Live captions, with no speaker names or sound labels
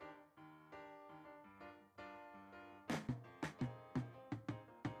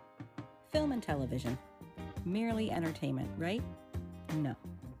film and television. Merely entertainment, right? No.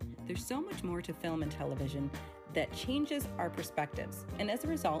 There's so much more to film and television that changes our perspectives. And as a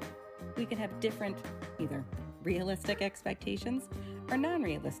result, we can have different, either realistic expectations or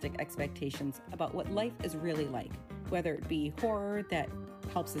non-realistic expectations about what life is really like, whether it be horror that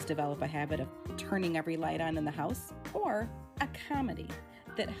helps us develop a habit of turning every light on in the house, or a comedy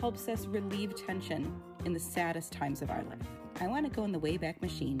that helps us relieve tension in the saddest times of our life. I want to go in the Wayback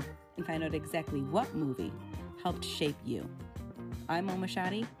Machine and find out exactly what movie helped shape you. I'm Oma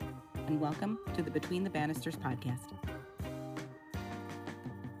Shadi, and welcome to the Between the Bannisters podcast.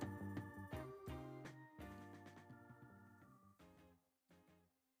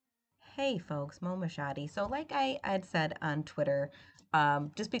 Hey folks, Moma Shadi. So like I had said on Twitter,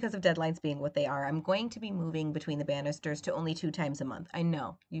 just because of deadlines being what they are, I'm going to be moving Between the Bannisters to only 2 times a month. I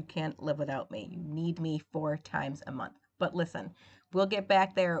know, you can't live without me. You need me 4 times a month. But listen, we'll get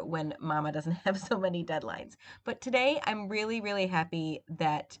back there when Mama doesn't have so many deadlines. But today, I'm really, really happy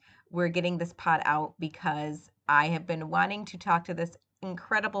that we're getting this pod out because I have been wanting to talk to this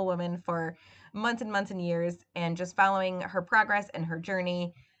incredible woman for months and months and years, and just following her progress and her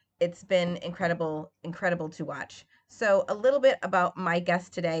journey. It's been incredible to watch. So a little bit about my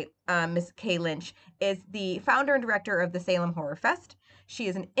guest today, Miss Kay Lynch, is the founder and director of the Salem Horror Fest. She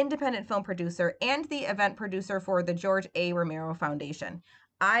is an independent film producer and the event producer for the George A. Romero Foundation.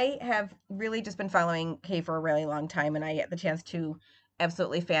 I have really just been following Kay for a really long time, and I had the chance to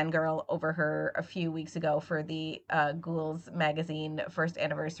absolutely fangirl over her a few weeks ago for the Ghouls Magazine first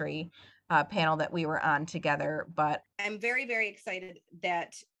anniversary panel that we were on together. But I'm very, very excited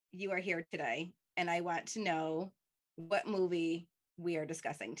that you are here today, and I want to know what movie we are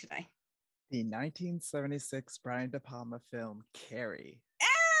discussing today. The 1976 Brian De Palma film, Carrie.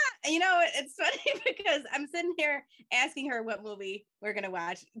 You know, it's funny because I'm sitting here asking her what movie we're going to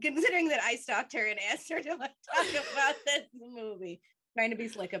watch, considering that I stalked her and asked her to talk about this movie. Trying to be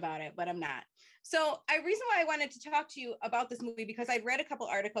slick about it, but I'm not. So reason why I wanted to talk to you about this movie, because I'd read a couple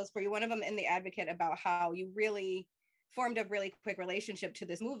articles for you, one of them in The Advocate, about how you really formed a really quick relationship to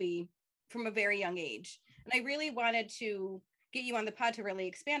this movie from a very young age. And I really wanted to get you on the pod to really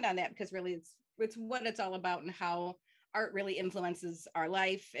expand on that, because really it's what it's all about and how art really influences our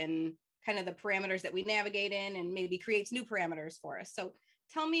life and kind of the parameters that we navigate in, and maybe creates new parameters for us. So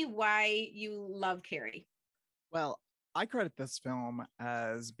tell me why you love Carrie. Well, I credit this film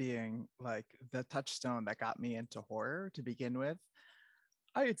as being like the touchstone that got me into horror to begin with.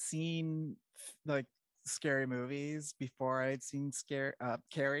 I had seen like scary movies before I had seen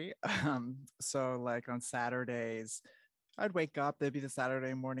Carrie. So like on Saturdays, I'd wake up, there'd be the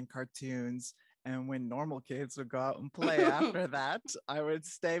Saturday morning cartoons. And when normal kids would go out and play after that, I would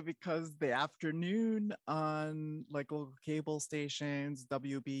stay because the afternoon on like local cable stations,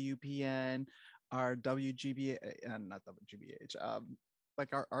 WBUPN, our WGBH, not WGBH,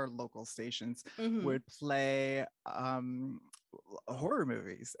 like our local stations would play horror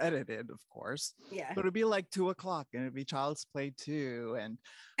movies, edited, of course. Yeah. But it'd be like 2:00 and it'd be Child's Play 2 and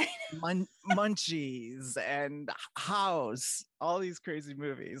Munchies and House, all these crazy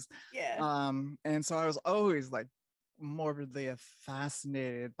movies. Yeah. And so I was always like morbidly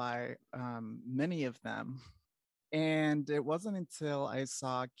fascinated by many of them. And it wasn't until I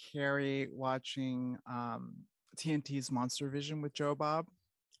saw Carrie watching TNT's Monster Vision with Joe Bob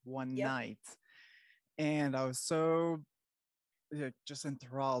one night. And I was so just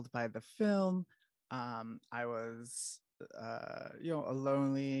enthralled by the film. I was a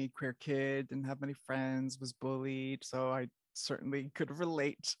lonely queer kid, didn't have many friends, was bullied, so I certainly could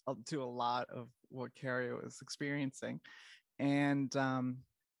relate to a lot of what Carrie was experiencing. And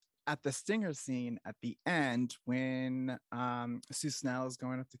at the stinger scene at the end, when Sue Snell is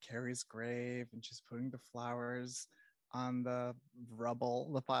going up to Carrie's grave and she's putting the flowers on the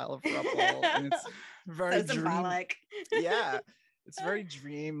pile of rubble, and it's very so symbolic. Yeah, it's very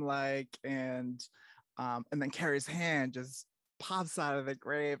dreamlike, and then Carrie's hand just pops out of the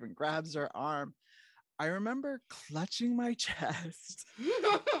grave and grabs her arm. I remember clutching my chest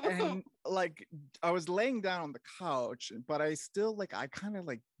and like I was laying down on the couch, but I still I kind of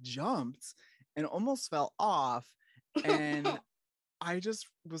jumped and almost fell off. And I just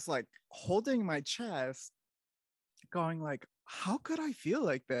was like holding my chest going like, how could I feel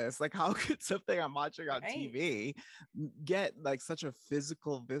like this? Like, how could something I'm watching on TV get like such a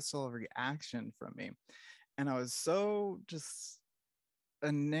physical, visceral reaction from me? And I was so just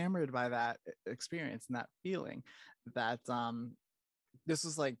enamored by that experience and that feeling that this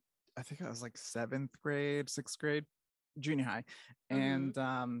was like, I think I was like 7th grade, 6th grade. junior high.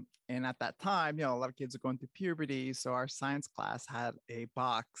 Mm-hmm. And at that time, a lot of kids are going through puberty, so our science class had a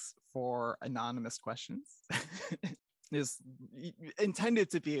box for anonymous questions. Is intended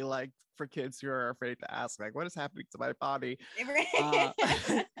to be like for kids who are afraid to ask, like, what is happening to my body? uh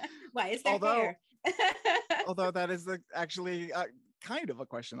Why is there although hair? although that is actually kind of a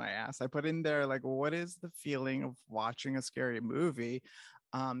question I asked. I put in there, like, what is the feeling of watching a scary movie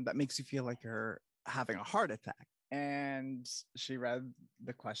that makes you feel like you're having a heart attack? And she read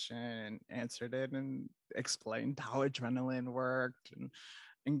the question and answered it and explained how adrenaline worked and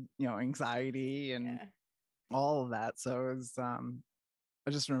anxiety and Yeah. all of that. So it was, I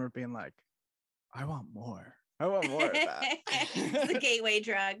just remember being like, I want more. I want more of that. It's the gateway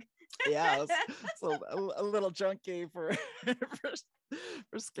drug. Yeah, so a little junkie for, for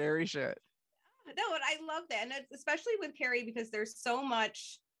for scary shit. No, and I love that. And especially with Carrie, because there's so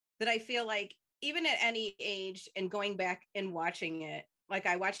much that I feel like even at any age and going back and watching it, like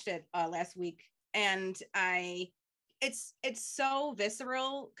I watched it last week, and it's so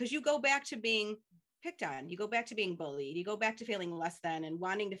visceral because you go back to being picked on, you go back to being bullied, you go back to feeling less than and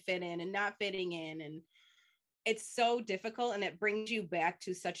wanting to fit in and not fitting in, and it's so difficult, and it brings you back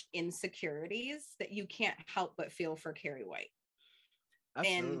to such insecurities that you can't help but feel for Carrie White. And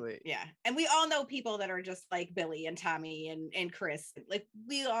Absolutely. yeah, and we all know people that are just like Billy and Tommy and Chris. Like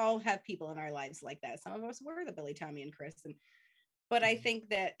we all have people in our lives like that. Some of us were the Billy, Tommy, and Chris. And but I think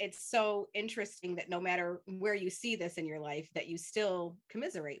that it's so interesting that no matter where you see this in your life, that you still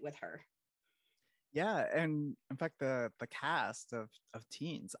commiserate with her. Yeah, and in fact, the cast of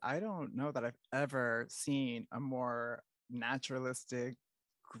teens, I don't know that I've ever seen a more naturalistic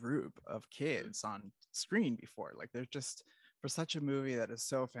group of kids on screen before. Like they're just, for such a movie that is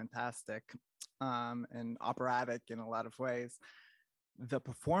so fantastic and operatic in a lot of ways, the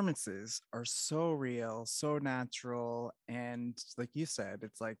performances are so real, so natural, and like you said,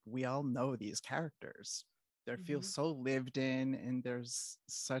 it's like we all know these characters. They feel Mhm. so lived in, and there's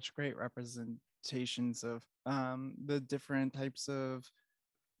such great representations of the different types of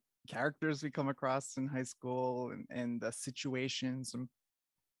characters we come across in high school, and the situations and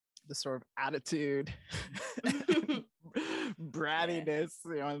the sort of attitude, Yeah. brattiness,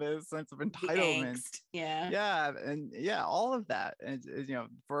 the sense of The entitlement. angst. Yeah. Yeah, and yeah, all of that. And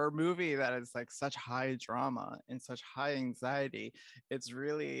for a movie that is like such high drama and such high anxiety, it's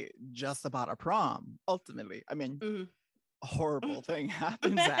really just about a prom. Ultimately, I mean, Mhm. a horrible thing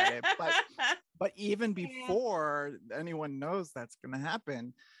happens at it, but even Yeah. before anyone knows that's going to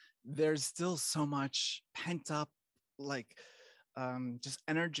happen, there's still so much pent up, like just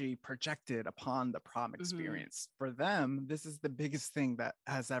energy projected upon the prom Mhm. experience. For them, this is the biggest thing that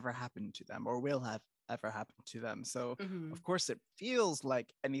has ever happened to them or will have ever happened to them. So, of Mhm. course, it feels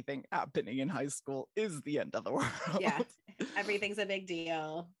like anything happening in high school is the end of the Yeah. world. Everything's a big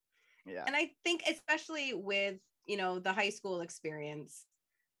deal. Yeah. And I think especially with, the high school experience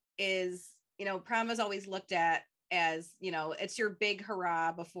is, prom is always looked at as, it's your big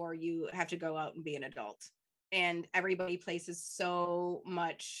hurrah before you have to go out and be an adult. And everybody places so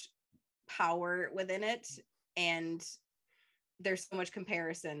much power within it. And there's so much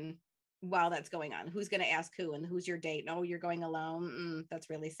comparison while that's going on. Who's going to ask who and who's your date? No, you're going alone. That's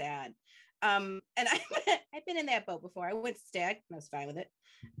really sad. And I've been in that boat before. I went stag and I was fine with it.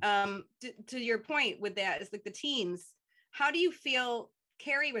 To your point with that, is like the teens. How do you feel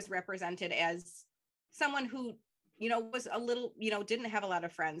Carrie was represented as someone who, was a little, didn't have a lot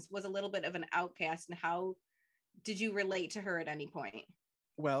of friends, was a little bit of an outcast? And how did you relate to her at any point?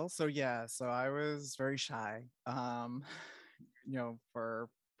 Well, so yeah, so I was very shy. For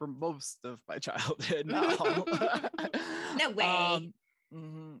most of my childhood, not all. No way.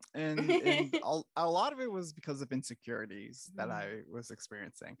 um, and a lot of it was because of insecurities that Mhm. I was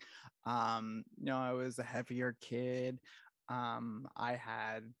experiencing. I was a heavier kid. I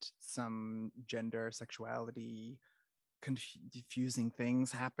had some gender sexuality confusing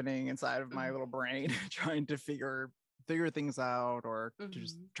things happening inside of my little brain, trying to figure things out, or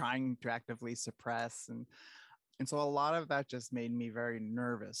just Mhm. trying to actively suppress. And so a lot of that just made me very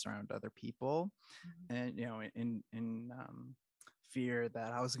nervous around other people, Mhm. and in fear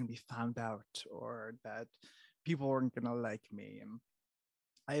that I was going to be found out, or that people weren't going to like me. And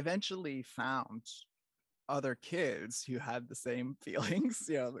I eventually found other kids who had the same feelings.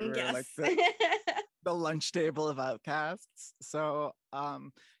 They were like Yes. the lunch table of outcasts. So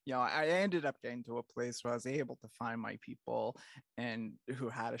I ended up getting to a place where I was able to find my people and who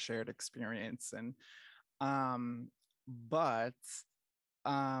had a shared experience. And um but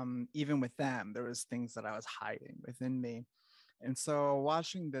even with them, there was things that I was hiding within me. And so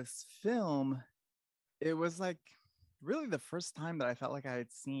watching this film, it was like really the first time that I felt like I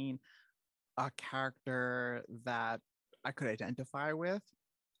had seen a character that I could identify with.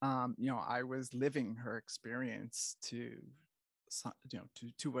 I was living her experience to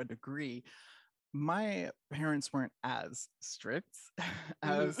a degree. My parents weren't as strict Mhm.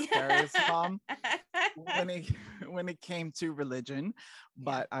 as Carrie's mom when it when it came to religion, Yeah.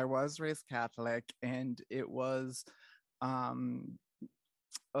 but I was raised Catholic, and it was um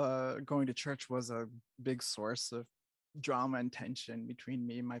going to church was a big source of drama and tension between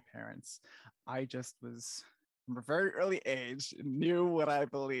me and my parents. I just was from a very early age knew what I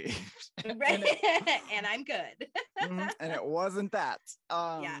believed, and it Right. And I'm good. and it wasn't that.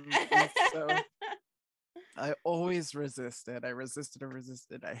 Yeah. And so I always resisted. I resisted. I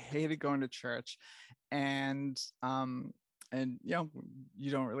resisted. I hated going to church, and you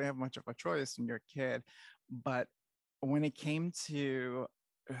don't really have much of a choice when you're a kid. But when it came to,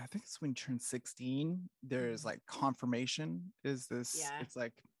 I think it's when you turn 16, there's like confirmation. Is this? Yeah. It's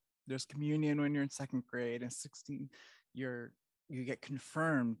like there's communion when you're in second grade, and 16, you get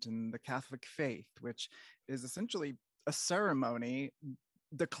confirmed in the Catholic faith, which is essentially a ceremony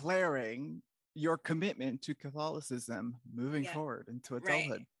declaring your commitment to Catholicism moving Yeah. forward into Right.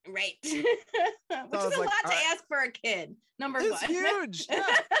 adulthood. Right. So Which I is was a like, lot all to right, ask for a kid. Number it's one. huge. Yeah.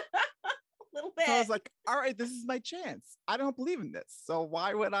 A little So I was bit. like, all right, this is my chance. I don't believe in this. So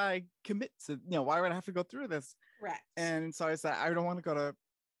why would I commit to, why would I have to go through this? Correct. And so I said, I don't want to go to,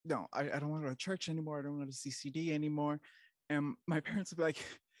 no, I don't want to go to church anymore. I don't want to CCD anymore. And my parents would be like,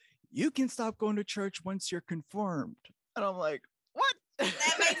 you can stop going to church once you're confirmed. And I'm like, what?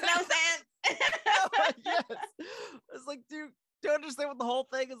 That makes no sense. Yes. It's like, do you understand what the whole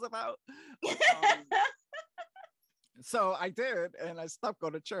thing is about? Um, so I did, and I stopped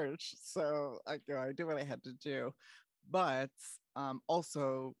going to church. So I did what I had to do. But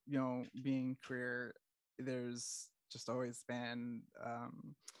also, being queer, there's just always been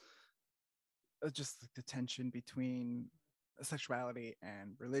just like the tension between sexuality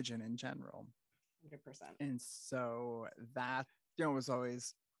and religion in general. 100%. And so that, was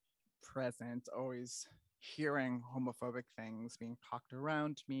always present, always hearing homophobic things being talked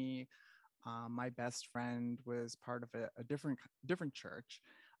around me. My best friend was part of a different church,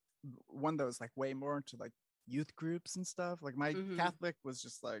 one that was like way more into like youth groups and stuff. Like my Mm-hmm. Catholic was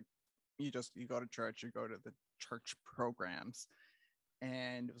just like you go to church, you go to the church programs,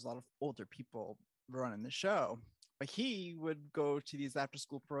 and it was a lot of older people running the show. But he would go to these after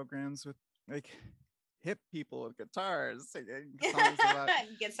school programs with like hip people with guitars singing songs about.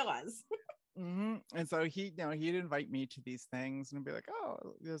 Guess it was. And so he'd invite me to these things and be like, oh,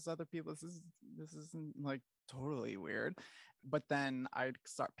 there's other people. This isn't like totally weird. But then I'd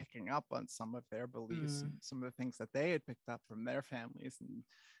start picking up on some of their beliefs and some of the things that they had picked up from their families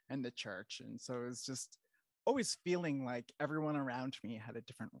and the church. And so it was just always feeling like everyone around me had a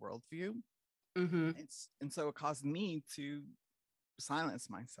different worldview. Mm-hmm. And so it caused me to silence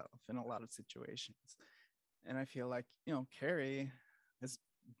myself in a lot of situations. And I feel like, Carrie has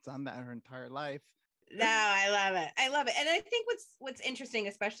done that her entire life. No, I love it. I love it. And I think what's interesting,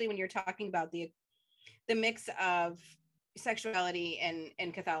 especially when you're talking about the mix of sexuality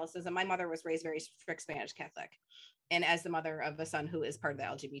and Catholicism. My mother was raised very strict Spanish Catholic. And as the mother of a son who is part of the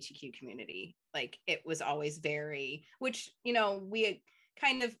LGBTQ community, like it was always very, which, we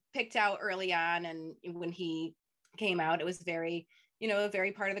kind of picked out early on. And when he came out, it was very, a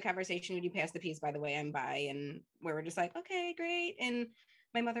very part of the conversation when you pass the peas, by the way, I'm bi. And we were just like, okay, great. And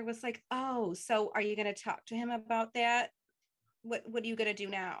my mother was like, oh, so are you going to talk to him about that? What are you going to do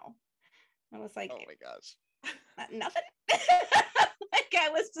now? I was like, oh my gosh, nothing. Like I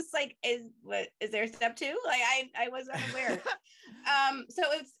was just like, is there a step two? Like I was unaware. So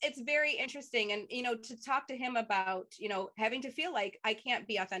it's very interesting. And to talk to him about, having to feel like I can't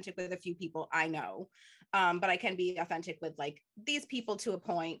be authentic with a few people I know. But I can be authentic with like these people to a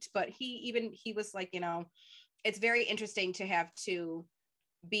point. But he was like, it's very interesting to have to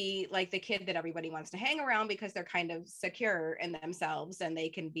be like the kid that everybody wants to hang around because they're kind of secure in themselves and they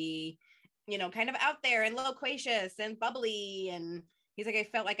can be, kind of out there and loquacious and bubbly. And he's like, I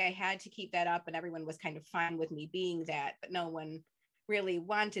felt like I had to keep that up and everyone was kind of fine with me being that, but no one really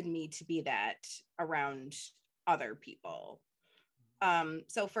wanted me to be that around other people.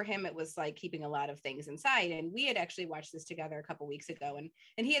 So for him, it was like keeping a lot of things inside. And we had actually watched this together a couple weeks ago,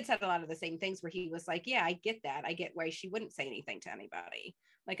 and he had said a lot of the same things where he was like, yeah, I get that. I get why she wouldn't say anything to anybody.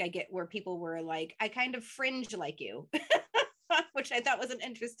 Like I get where people were like, I kind of fringe like you, which I thought was an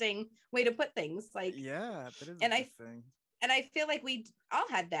interesting way to put things. Like, yeah, that is and interesting. I feel like we all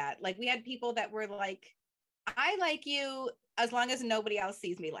had that. Like we had people that were like, I like you as long as nobody else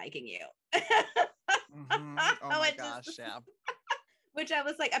sees me liking you. Oh my gosh, yeah. Which I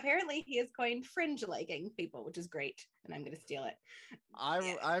was like, apparently he has coined fringe liking people, which is great, and I'm going to steal it.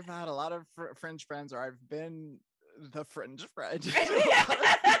 I've had a lot of fringe friends, or I've been the fringe friend. But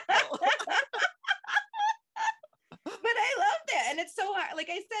I loved it, and it's so hard. Like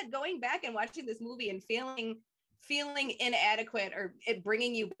I said, going back and watching this movie and feeling inadequate, or it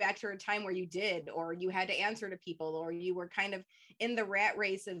bringing you back to a time where you did, or you had to answer to people, or you were kind of in the rat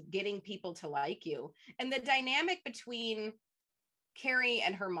race of getting people to like you, and the dynamic between Carrie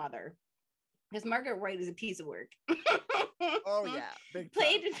and her mother, because Margaret White is a piece of work. Oh yeah, big time.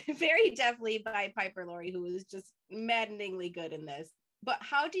 Played very deftly by Piper Laurie, who was just maddeningly good in this. But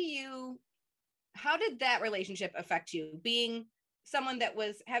how did that relationship affect you, being someone that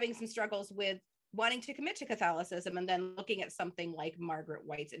was having some struggles with wanting to commit to Catholicism, and then looking at something like Margaret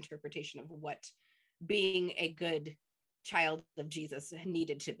White's interpretation of what being a good child of Jesus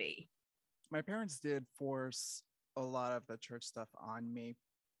needed to be? My parents did force a lot of the church stuff on me.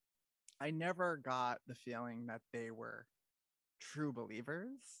 I never got the feeling that they were true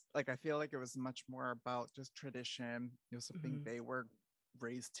believers. Like, I feel like it was much more about just tradition. It was something they were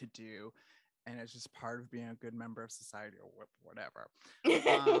raised to do, and it's just part of being a good member of society or whatever.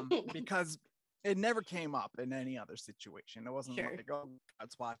 Because it never came up in any other situation. It wasn't like, oh,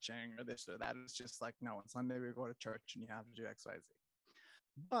 God's watching or this or that. It's just like, no, on Sunday we go to church and you have to do XYZ.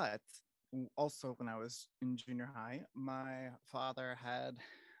 But also, when I was in junior high, my father had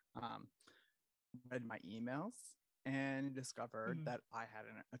read my emails and discovered that I had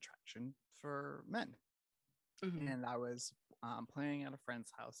an attraction for men. And I was playing at a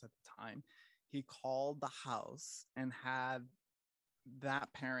friend's house at the time. He called the house and had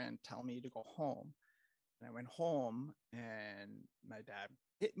that parent tell me to go home. And I went home, and my dad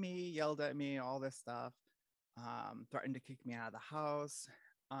hit me, yelled at me, all this stuff, threatened to kick me out of the house,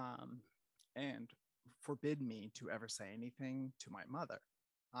 and forbid me to ever say anything to my mother.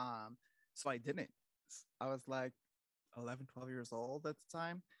 So I didn't. I was like 11, 12 years old at the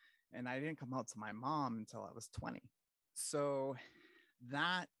time, and I didn't come out to my mom until I was 20. So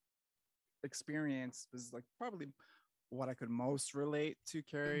that experience was like probably what I could most relate to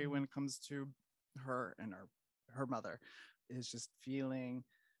Carrie when it comes to her and her mother, is just feeling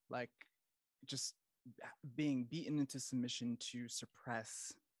like just being beaten into submission to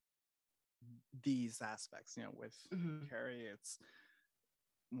suppress these aspects. With Carrie, it's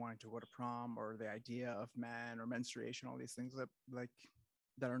wanting to go to prom, or the idea of man or menstruation, all these things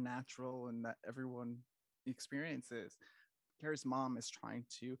that are natural and that everyone experiences. Carrie's mom is trying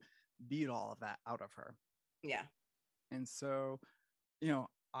to beat all of that out of her. Yeah. And so,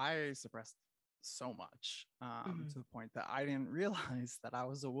 I suppressed so much to the point that I didn't realize that I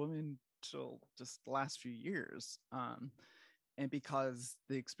was a woman till just the last few years. And because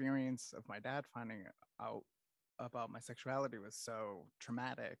the experience of my dad finding out about my sexuality was so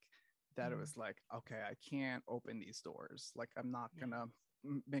traumatic, that it was like, okay, I can't open these doors. Like, I'm not gonna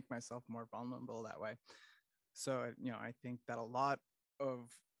make myself more vulnerable that way. So, I think that a lot of,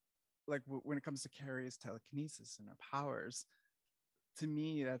 like, when it comes to Carrie's telekinesis and her powers, to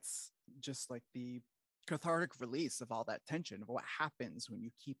me, that's just like the cathartic release of all that tension, of what happens when you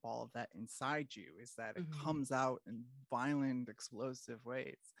keep all of that inside you, is that it comes out in violent, explosive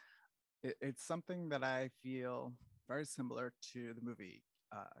ways. It's something that I feel very similar to the movie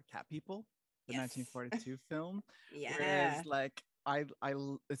Cat People, the 1942 film. Whereas, like, I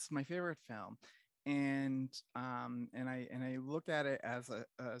it's my favorite film, and I look at it as a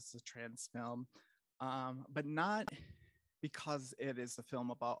trans film, but not because it is a film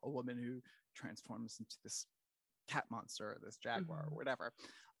about a woman who transforms into this cat monster or this jaguar or whatever.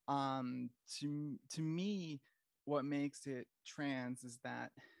 To me, what makes it trans is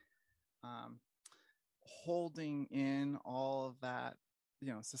that holding in all of that,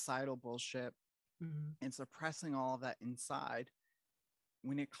 societal bullshit, and suppressing all of that inside,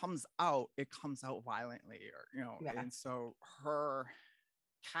 when it comes out violently, or and so her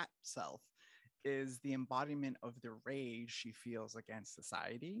cat self is the embodiment of the rage she feels against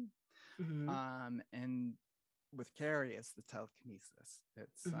society. And with Carrie, it's the telekinesis.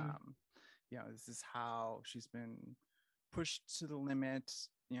 It's this is how she's been pushed to the limit.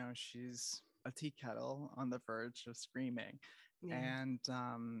 She's a tea kettle on the verge of screaming. And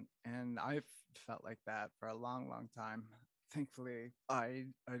I've felt like that for a long, long time. Thankfully, I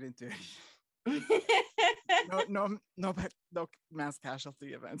didn't do it. No mass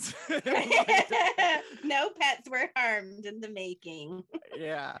casualty events. No pets were harmed in the making.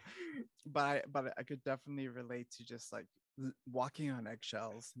 Yeah, but I could definitely relate to just like walking on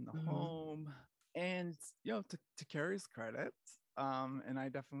eggshells in the home. And to Carrie's credit, and I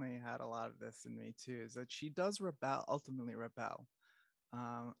definitely had a lot of this in me too, is that she does ultimately rebel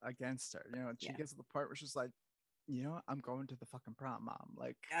against her. She Yeah. gets to the part where she's like, I'm going to the fucking prom, mom.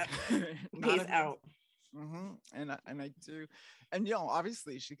 Like, not Peace if out. and I do, and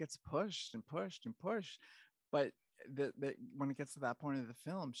obviously she gets pushed and pushed and pushed, but when it gets to that point of the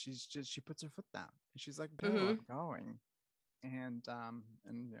film, she puts her foot down and she's like, no, Mm-hmm. I'm going. And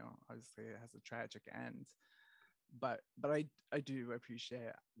obviously it has a tragic end, but I do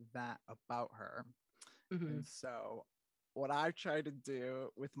appreciate that about her. Mm-hmm. And so what I try to do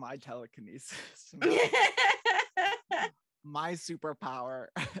with my telekinesis, my superpower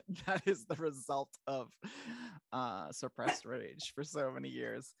that is the result of suppressed rage for so many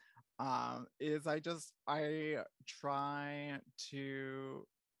years, is I try to,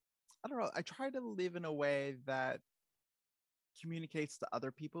 I don't know, I try to live in a way that communicates to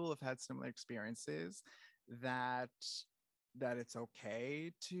other people who've had similar experiences that it's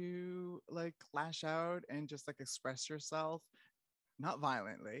okay to like lash out and just like express yourself, not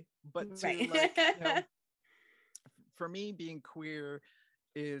violently, but to Right. like, for me, being queer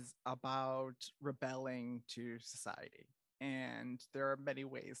is about rebelling to society, and there are many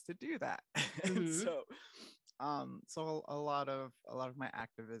ways to do that. And Mm-hmm. so a lot of my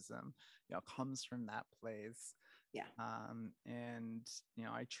activism comes from that place. Yeah. And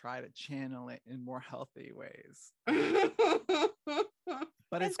I try to channel it in more healthy ways.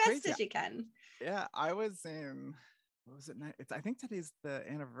 But As it's best crazy. as you can. Yeah, I was in, what was it? I think today's the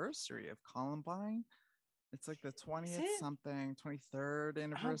anniversary of Columbine. It's like the 20th something, 23rd Oh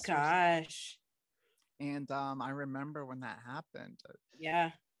anniversary. gosh. And I remember when that happened.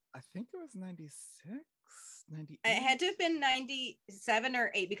 Yeah. I think it was 96, 98. It had to have been 97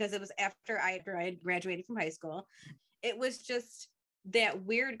 or 8 because it was after I had graduated from high school. It was just that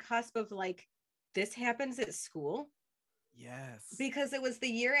weird cusp of like, this happens at school. Yes. Because it was the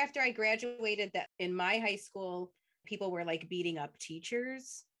year after I graduated that in my high school, people were like beating up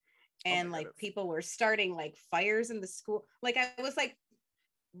teachers, and like people were starting like fires in the school. Like I was like,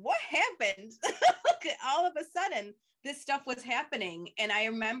 what happened? All of a sudden this stuff was happening. And I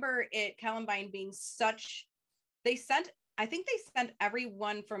remember Columbine being I think they sent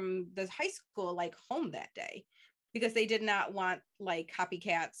everyone from the high school like home that day because they did not want like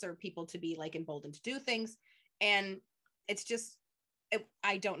copycats or people to be like emboldened to do things. And it's just,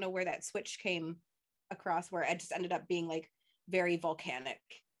 I don't know where that switch came across, where it just ended up being like very volcanic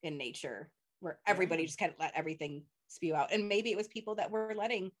in nature, where everybody just kind of let everything spew out. And maybe it was people that were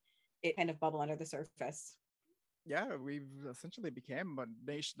letting it kind of bubble under the surface. Yeah, we've essentially became a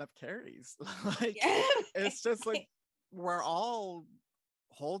nation of Carries. Like, it's just like we're all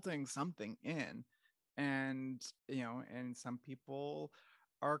holding something in, and and some people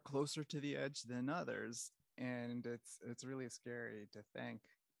are closer to the edge than others, and it's really scary to think.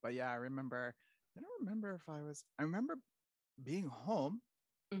 But yeah, I don't remember if I remember being home.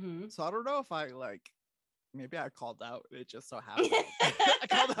 Mm-hmm. So I don't know if I like, maybe I called out. It just so happened. I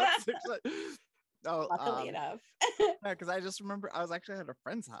called out. Oh, luckily enough. yeah, because I just remember I was actually at a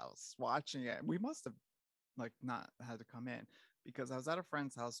friend's house watching it. We must have like not had to come in because I was at a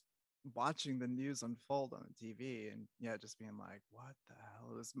friend's house watching the news unfold on the TV, and yeah, just being like, what the hell?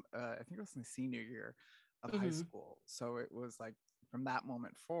 It was I think it was my senior year of high school. So it was like from that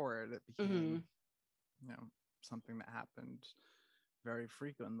moment forward, it became something that happened very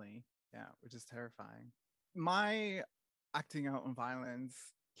frequently. Yeah, which is terrifying. My acting out on violence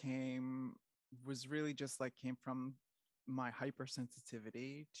was really just like came from my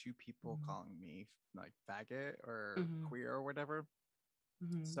hypersensitivity to people calling me like faggot or queer or whatever.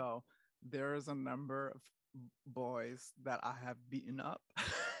 So there's a number of boys that I have beaten up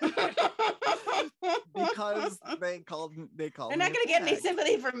because they called They're me not gonna get any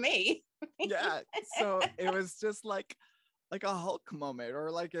sympathy from me. Yeah, so it was just like a Hulk moment,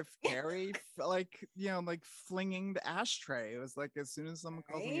 or like if Carrie like like flinging the ashtray. It was like as soon as someone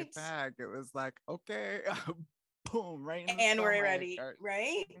calls me a fag, it was like, okay, boom, right in the and we're stomach. ready,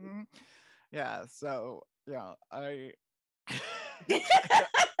 right? Mm-hmm. Yeah, so I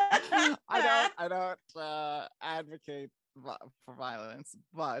I don't advocate for violence,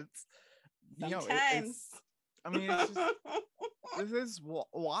 but sometimes I mean, it's just this is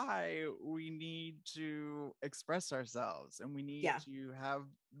why we need to express ourselves, and we need to have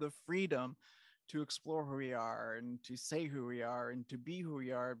the freedom to explore who we are and to say who we are and to be who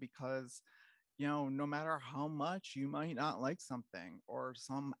we are, because no matter how much you might not like something or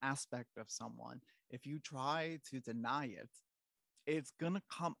some aspect of someone, if you try to deny it, it's gonna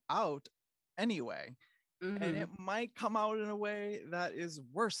come out anyway. And it might come out in a way that is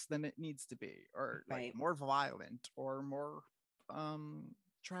worse than it needs to be, or like more violent or more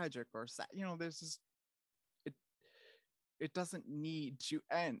tragic or sad. You know, there's just it it doesn't need to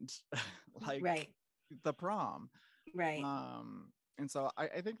end like Right. the prom. Right. And so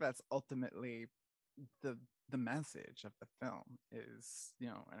I think that's ultimately the the message of the film is, you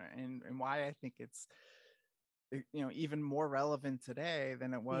know, and why I think it's, you know, even more relevant today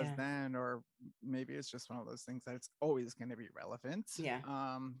than it was Yeah. then, or maybe it's just one of those things that it's always going to be relevant.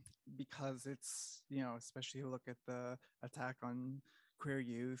 Yeah. Because it's, you know, especially look at the attack on queer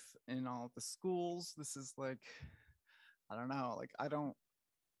youth in all the schools. This is like, I don't know, like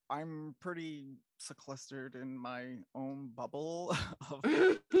I'm pretty sequestered in my own bubble of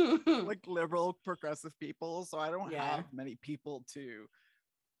like liberal progressive people, so I don't Yeah. have many people to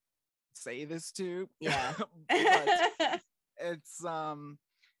say this to. Yeah. But it's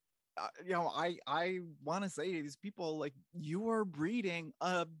you know, I want to say to these people, like, you are breeding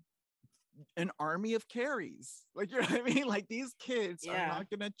an army of Carries, like, you know what I mean, like these kids are Yeah. not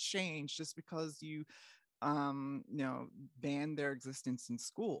gonna change just because you you know, ban their existence in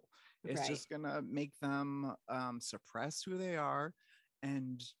school. It's Right. just gonna make them suppress who they are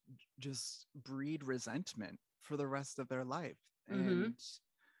and just breed resentment for the rest of their life. And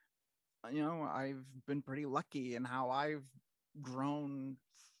you know, I've been pretty lucky in how I've grown,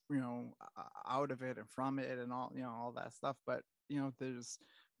 you know, out of it and from it and all, you know, all that stuff. But you know, there's,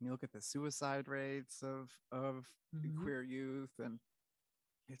 when you look at the suicide rates of queer youth, and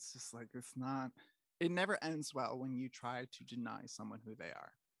it's just like, it's not, it never ends well when you try to deny someone who they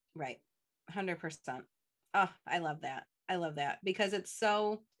are. Right. 100%. Oh, I love that. I love that because it's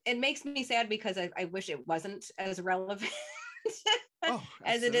so, it makes me sad because I wish it wasn't as relevant Oh,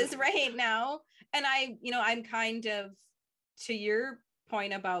 as it is absolutely. right now. And I, you know, I'm kind of, to your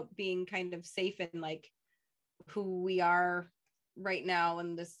point about being kind of safe in like who we are right now.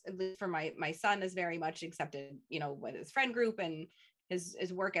 And this, at least for my son, is very much accepted, you know, with his friend group, and his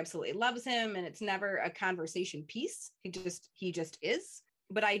work absolutely loves him. And it's never a conversation piece. He just is.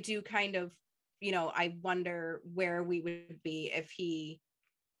 But I do kind of, you know, I wonder where we would be if he,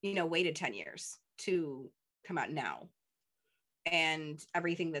 you know, waited 10 years to come out now, and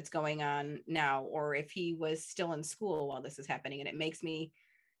everything that's going on now, or if he was still in school while this is happening. And it makes me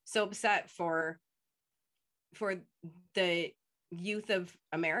so upset for the youth of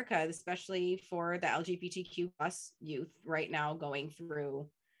America, especially for the LGBTQ plus youth right now, going through,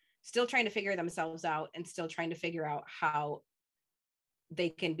 still trying to figure themselves out and still trying to figure out how they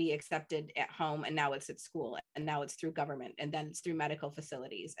can be accepted at home. And now it's at school, and now it's through government, and then it's through medical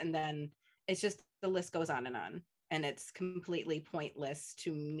facilities, and then it's just, the list goes on, and it's completely pointless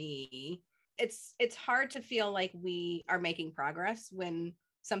to me. It's hard to feel like we are making progress when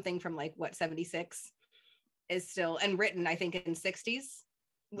something from like what, 76 is still, and written I think in 60s,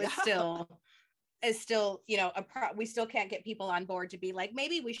 was Yeah. still, you know, we still can't get people on board to be like,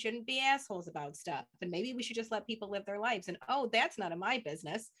 maybe we shouldn't be assholes about stuff, and maybe we should just let people live their lives, and oh, that's none of my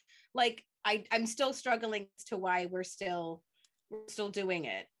business. Like I'm still struggling as to why we're still doing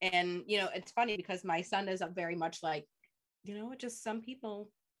it. And you know, it's funny because my son is very much like, you know, just some people,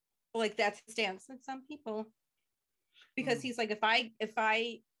 like that's his stance, and some people, because he's like, if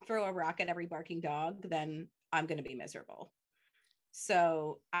I throw a rock at every barking dog, then I'm going to be miserable.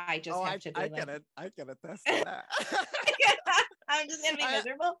 So I just Oh, have to be like, I can attest to that. I'm just going to be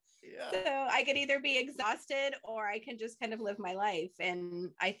miserable. Yeah. So I could either be exhausted or I can just kind of live my life. And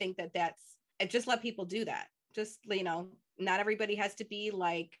I think I just let people do that. Just, you know, not everybody has to be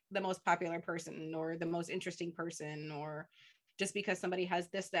like the most popular person or the most interesting person, or just because somebody has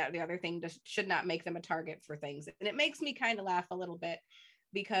this, that, or the other thing should not make them a target for things. And it makes me kind of laugh a little bit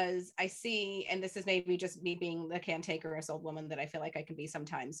because I see, and this is maybe just me being the cantankerous old woman that I feel like I can be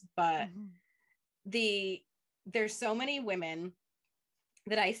sometimes, but there's so many women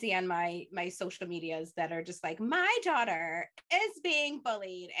that I see on my social medias that are just like, my daughter is being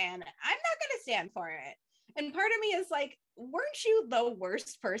bullied and I'm not going to stand for it. And part of me is like, weren't you the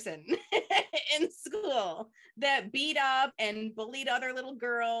worst person in school that beat up and bullied other little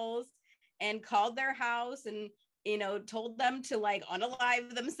girls and called their house and, you know, told them to like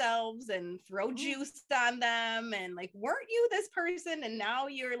unalive themselves and throw juice on them? And like, weren't you this person? And now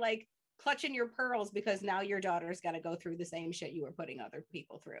you're like clutching your pearls because now your daughter's got to go through the same shit you were putting other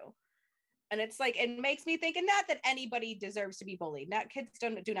people through. And it's like, it makes me think, and not that anybody deserves to be bullied. Not kids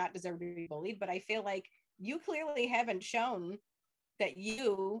do not deserve to be bullied, but I feel like you clearly haven't shown that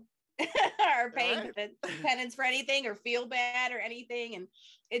you are paying penance for anything or feel bad or anything. And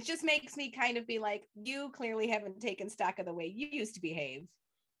it just makes me kind of be like, you clearly haven't taken stock of the way you used to behave.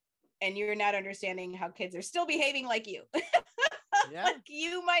 And you're not understanding how kids are still behaving like you. Yeah. Like,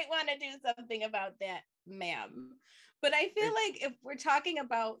 you might want to do something about that, ma'am. But I feel like if we're talking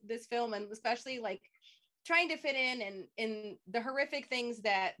about this film, and especially like trying to fit in the horrific things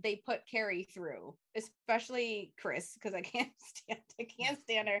that they put Carrie through, especially Chris, because I can't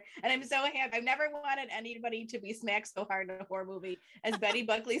stand her. And I'm so happy. I've never wanted anybody to be smacked so hard in a horror movie as Betty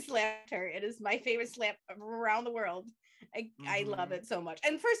Buckley slapped her. It is my favorite slap around the world. I love it so much.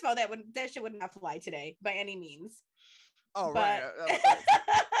 And first of all, that shit would not fly today by any means. Oh, but, right.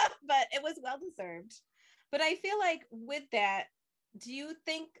 but it was well deserved. But I feel like with that, do you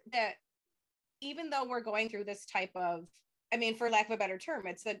think that even though we're going through this type of, I mean, for lack of a better term,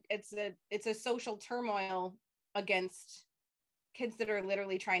 it's a social turmoil against kids that are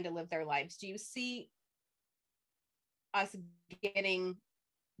literally trying to live their lives. Do you see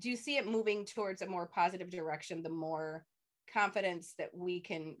it moving towards a more positive direction, the more confidence that we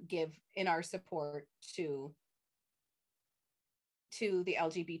can give in our support to the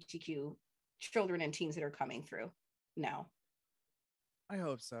LGBTQ children and teens that are coming through now? I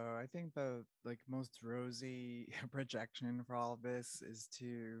hope so. I think the most rosy projection for all of this is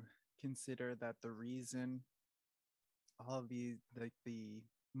to consider that the reason all of these the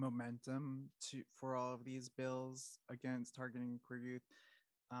momentum for all of these bills against targeting queer youth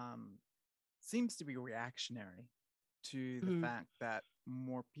seems to be reactionary to the fact that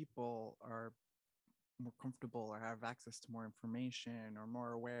more people are more comfortable or have access to more information or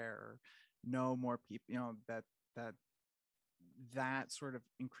more aware or know more people, that sort of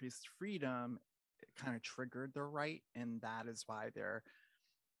increased freedom kind of triggered their right, and that is why they're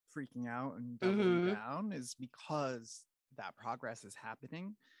freaking out and doubling down, is because that progress is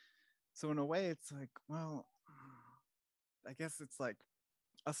happening. So in a way it's like, well, I guess it's like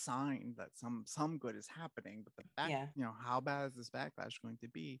a sign that some good is happening, but how bad is this backlash going to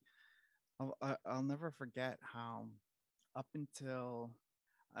be? I'll never forget how up until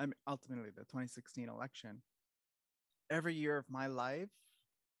ultimately the 2016 election, every year of my life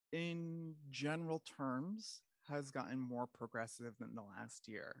in general terms has gotten more progressive than the last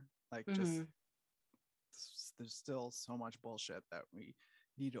year. Like just there's still so much bullshit that we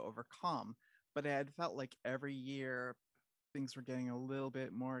need to overcome, but it had felt like every year things were getting a little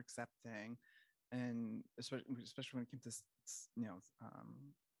bit more accepting, and especially when it came to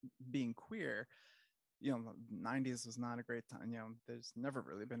being queer. The 90s was not a great time. There's never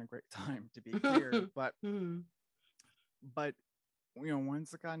really been a great time to be queer, but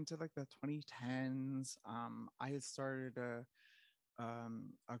once it got into like the 2010s, I had started a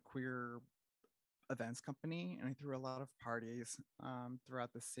queer events company, and I threw a lot of parties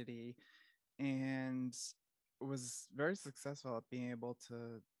throughout the city, and was very successful at being able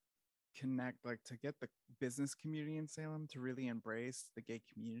to connect, to get the business community in Salem to really embrace the gay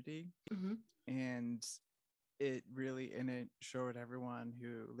community. And it showed everyone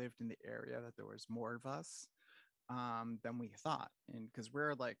who lived in the area that there was more of us than we thought. And because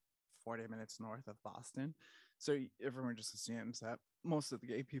we're like 40 minutes north of Boston, so everyone just assumes that most of the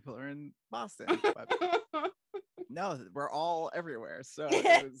gay people are in Boston, but no, we're all everywhere. So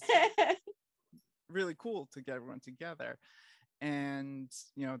it was really cool to get everyone together. And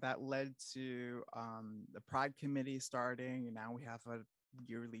that led to the Pride Committee starting, and now we have a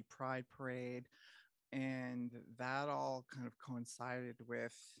yearly Pride Parade, and that all kind of coincided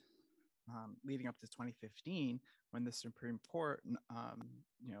with leading up to 2015, when the Supreme Court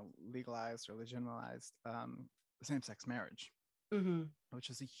legalized or legitimized same-sex marriage, which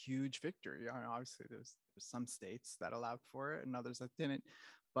is a huge victory. Obviously there's some states that allowed for it and others that didn't,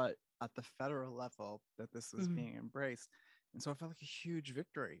 but at the federal level that this was being embraced. And so it felt like a huge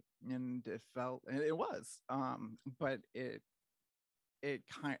victory, and it was, but it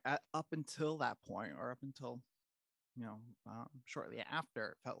kind of, up until that point, or up until shortly after,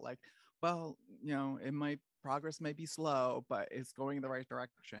 it felt like, well, progress may be slow, but it's going in the right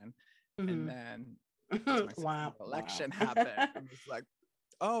direction. And then my election happened, and it's like,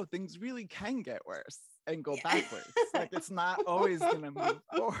 oh, things really can get worse and go backwards. Like, it's not always gonna move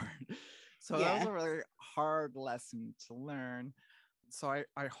forward. So that was a really hard lesson to learn. So I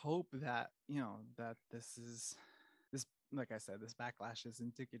hope that that this, like I said, this backlash is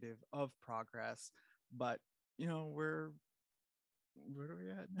indicative of progress. But where are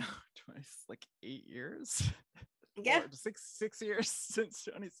we at now? 8 years, Yeah, 6 years since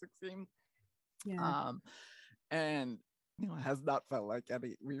 2016. And it has not felt like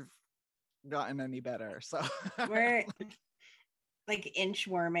we've gotten any better. So we're like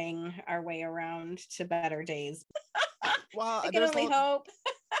inchworming our way around to better days. Well, I can only hope.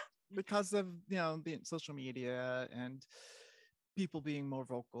 Because of the social media and people being more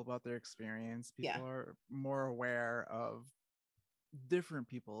vocal about their experience, people are more aware of different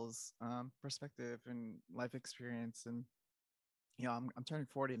people's perspective and life experience. And I'm turning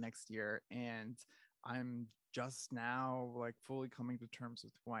 40 next year, and I'm just now like fully coming to terms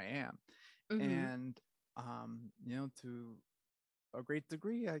with who I am. Mm-hmm. And to a great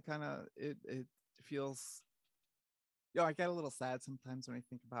degree, I kind of it feels, I get a little sad sometimes when I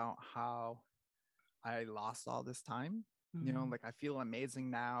think about how I lost all this time. Mm-hmm. Like I feel amazing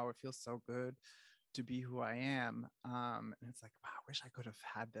now. It feels so good to be who I am. And it's like, wow, I wish I could have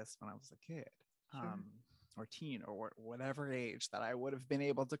had this when I was a kid. Sure. Or teen, or whatever age, that I would have been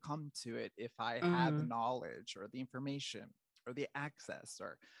able to come to it if I had the Mm-hmm. knowledge or the information or the access.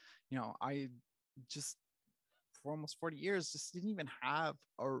 Or I just, for almost 40 years, just didn't even have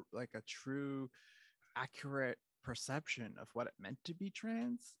a true accurate perception of what it meant to be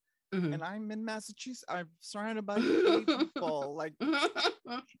trans. Mm-hmm. And I'm in Massachusetts. I'm surrounded by gay people. Like,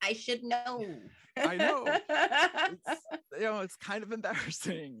 I should know. I know it's it's kind of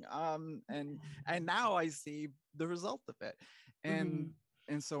embarrassing. And now I see the result of it. Mm-hmm.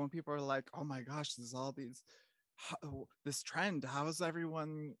 And so when people are like, oh my gosh, there's all this trend, how is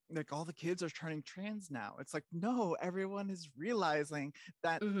everyone, like, all the kids are turning trans now? It's like, no, everyone is realizing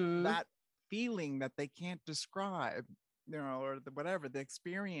that Mm-hmm. that feeling that they can't describe, or whatever the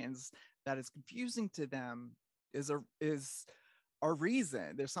experience that is confusing to them is a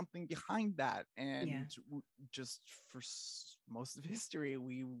reason. There's something behind that. Yeah. And just for most of history,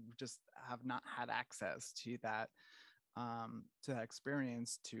 we just have not had access to that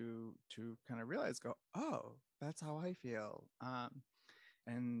experience to kind of realize, go, oh, that's how I feel.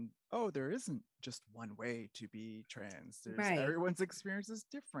 And oh, there isn't just one way to be trans. There's Right. Everyone's experience is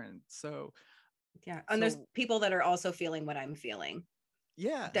different. Yeah. And there's So people that are also feeling what I'm feeling.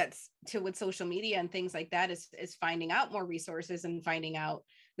 yeah. That's to with social media and things like that is finding out more resources and finding out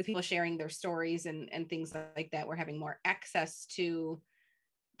with people sharing their stories and things like that. We're having more access to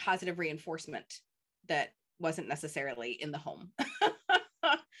positive reinforcement that wasn't necessarily in the home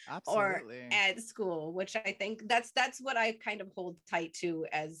or Absolutely. at school, which I think that's what I kind of hold tight to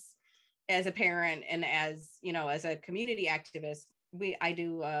as a parent and as a community activist. I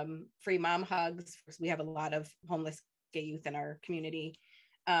do free mom hugs. We have a lot of homeless gay youth in our community.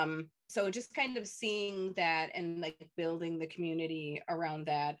 So just kind of seeing that and like building the community around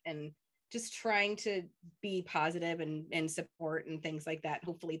that and just trying to be positive and support and things like that.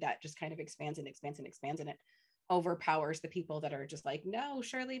 Hopefully that just kind of expands and expands and expands, and it overpowers the people that are just like, no,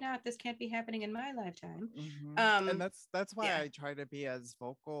 surely not. This can't be happening in my lifetime. And Um, that's why yeah. I try to be as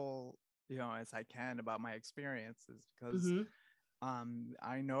vocal, as I can about my experiences, because Mm-hmm.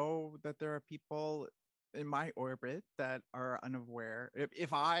 I know that there are people in my orbit that are unaware.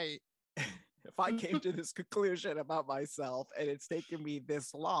 If I if I came to this conclusion about myself and it's taken me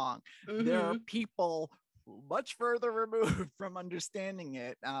this long, there are Mm-hmm. people much further removed from understanding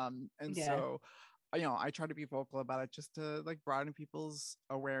it. And Yeah. so, I try to be vocal about it, just to like broaden people's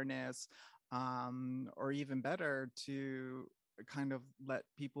awareness, or even better, to kind of let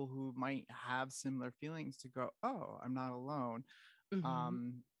people who might have similar feelings to go, oh, I'm not alone. Mm-hmm.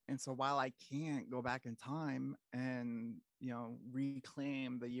 And so while I can't go back in time and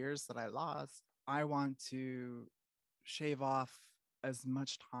reclaim the years that I lost, I want to shave off as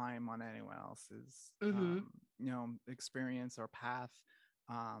much time on anyone else's Mm-hmm. experience or path,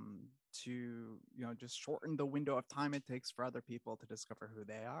 um, to just shorten the window of time it takes for other people to discover who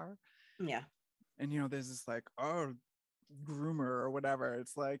they are. Yeah. And there's this like, oh, groomer or whatever.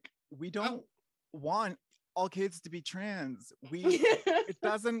 It's like, we Oh. don't want all kids to be trans. It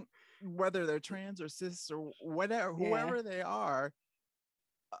doesn't, whether they're trans or cis or whatever, Yeah. whoever they are,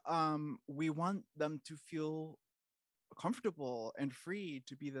 we want them to feel comfortable and free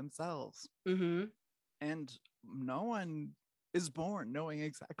to be themselves. Mm-hmm. And no one is born knowing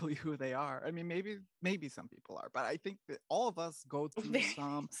exactly who they are. I mean, maybe some people are, but I think that all of us go through Very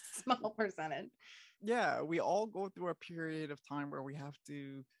some, small percentage. yeah, we all go through a period of time where we have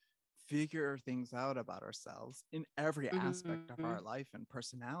to figure things out about ourselves in every aspect of Mm-hmm. our life and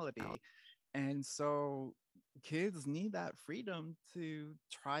personality. And so kids need that freedom to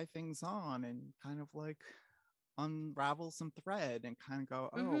try things on and kind of like unravel some thread and kind of go,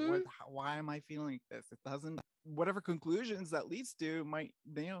 oh, Mm-hmm. why am I feeling this? It doesn't, whatever conclusions that leads to might,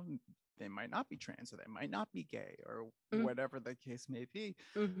 they might not be trans, or they might not be gay, or whatever the case may be.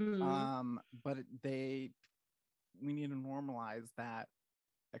 Mm-hmm. But we need to normalize that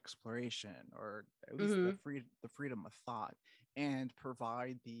exploration, or at least Mm-hmm. the freedom of thought, and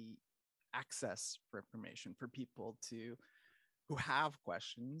provide the access for information for people who have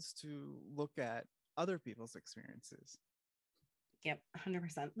questions, to look at other people's experiences. Yep,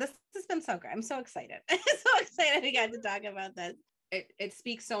 100%. This has been so great. I'm so excited. So excited we got to talk about this. it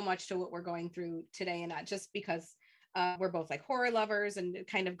speaks so much to what we're going through today, and not just because we're both like horror lovers and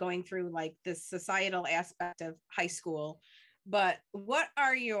kind of going through like this societal aspect of high school. But what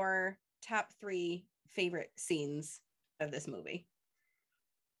are your top 3 favorite scenes of this movie?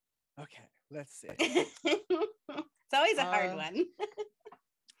 Okay, let's see. It's always a hard one.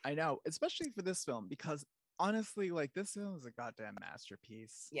 I know, especially for this film, because honestly, like, this film is a goddamn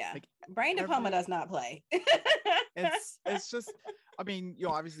masterpiece. Yeah, like, Brian De Palma does not play. it's just, I mean,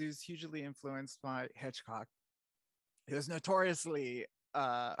 obviously he was hugely influenced by Hitchcock. He was notoriously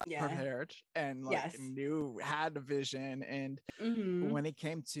prepared and like had a vision, and when it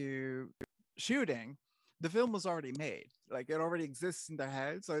came to shooting, the film was already made. Like, it already exists in their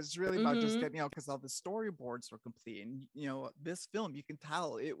head, so it's really about just getting because all the storyboards were complete. And this film, you can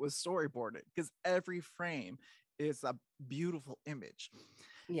tell it was storyboarded because every frame is a beautiful image.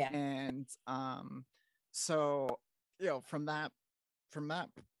 And so from that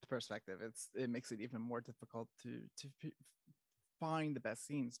perspective, it makes it even more difficult to find the best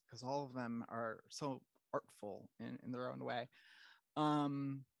scenes, because all of them are so artful in their own way.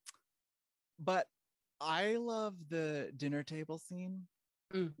 But I love the dinner table scene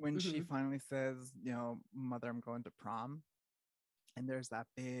when she finally says, "Mother, I'm going to prom," and there's that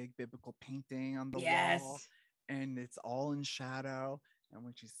big biblical painting on the wall, and it's all in shadow. And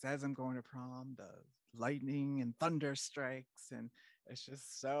when she says, "I'm going to prom," the lightning and thunder strikes, and it's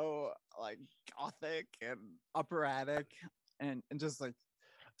just so like gothic and operatic, and just like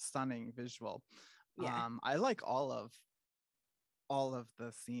stunning visual. I like all of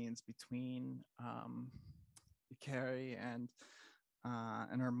the scenes between Carrie and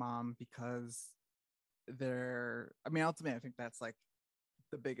her mom, because ultimately I think that's like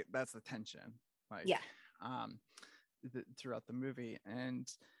that's the tension, like throughout the movie, and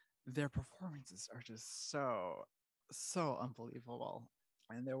their performances are just so unbelievable.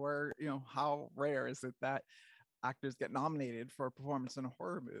 And there were, how rare is it that actors get nominated for a performance in a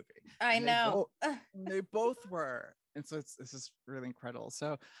horror movie? I know. They both were. And so it's just really incredible.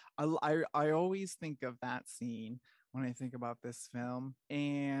 So I always think of that scene when I think about this film.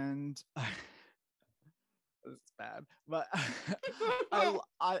 And it's bad, but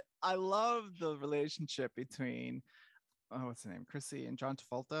I love the relationship between what's the name, Chrissy and John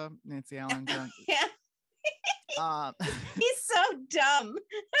Travolta, Nancy Allen. He's so dumb.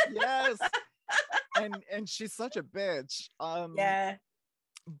 Yes. And she's such a bitch.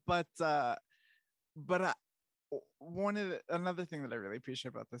 But another thing that I really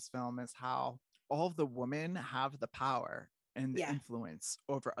appreciate about this film is how all of the women have the power and the influence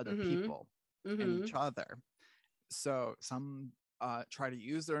over other people and each other. So some try to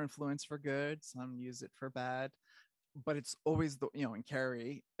use their influence for good, some use it for bad, but it's always and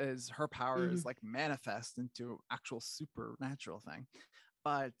Carrie is, her power is like manifest into actual supernatural thing.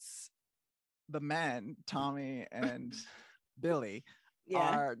 But the men, Tommy and Billy,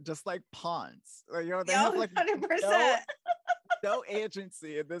 are just like pawns. They have like 100%. no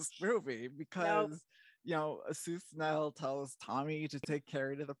agency in this movie, because Sue Snell tells Tommy to take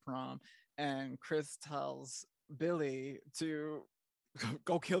Carrie to the prom, and Chris tells Billy to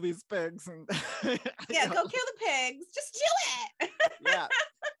go kill these pigs, and go kill the pigs, just do it. And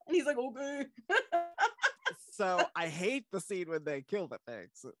he's like, okay. So I hate the scene when they kill the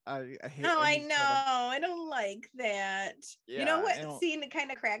pigs. I hate. Oh, I know. I don't like that. You know what scene that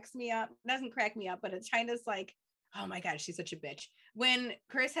kind of cracks me up? It doesn't crack me up, but it's kind of like, oh my God, she's such a bitch. When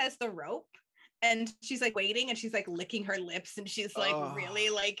Chris has the rope and she's like waiting and she's like licking her lips and she's like really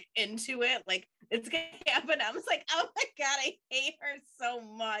like into it, like it's gonna happen. I was like, oh my God, I hate her so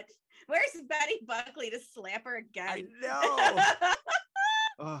much. Where's Betty Buckley to slap her again? I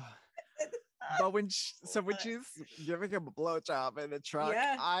know. But when she's giving him a blowjob in the truck,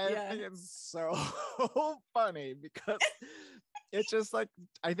 I think it's so funny, because it's just like,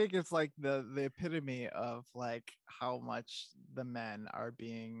 I think it's like the epitome of like how much the men are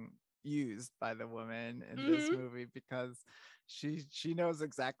being used by the women in this movie, because she knows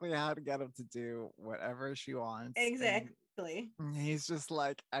exactly how to get him to do whatever she wants. Exactly. And he's just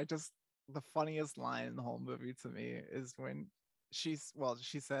like, the funniest line in the whole movie to me is when she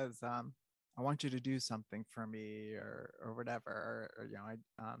says, I want you to do something for me, or whatever, or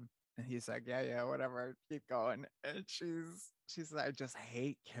and he's like, yeah, whatever, keep going. And she's like, I just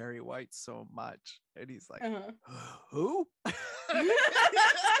hate Carrie White so much. And he's like, who? Who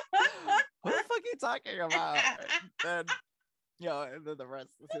the fuck are you talking about? And and then the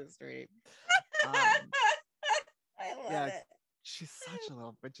rest is history. I love it. She's such a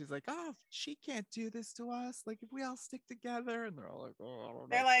little bitch. She's like, oh, she can't do this to us. Like, if we all stick together. And they're all like, oh,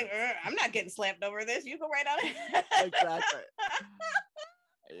 they're like, I'm not getting slapped over this. You go right on it. Exactly.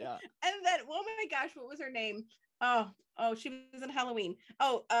 Yeah. And then, oh my gosh, what was her name? Oh, she was in Halloween.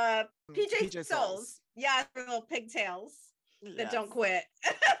 Oh, PJ Souls. Yeah, her little pigtails that don't quit.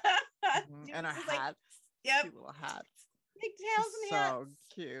 And her hats. like, yep, cute little hats. Pigtails and hats. So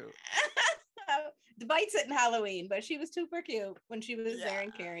cute. Bites it in Halloween, but she was super cute when she was there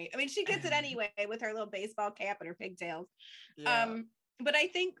in Carrie. I mean, she gets it anyway with her little baseball cap and her pigtails. Yeah. But I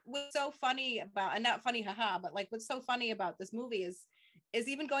think what's so funny about, and not funny, haha, but like what's so funny about this movie is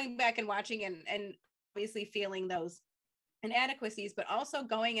even going back and watching and obviously feeling those inadequacies, but also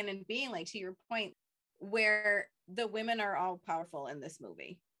going in and being like, to your point, where the women are all powerful in this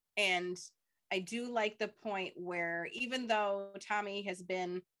movie. And I do like the point where even though Tommy has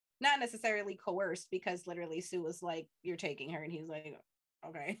been not necessarily coerced, because literally Sue was like, you're taking her, and he's like,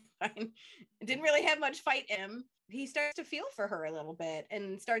 okay, fine. Didn't really have much fight in him. He starts to feel for her a little bit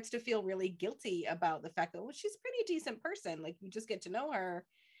and starts to feel really guilty about the fact that, well, she's a pretty decent person. Like, you just get to know her.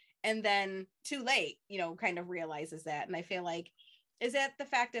 And then too late, kind of realizes that. And I feel like, is that the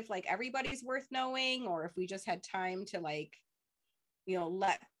fact of like everybody's worth knowing, or if we just had time to like,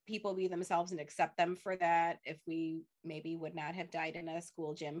 let people be themselves and accept them for that, if we maybe would not have died in a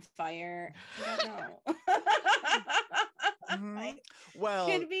school gym fire? I don't know. Mm-hmm. Well,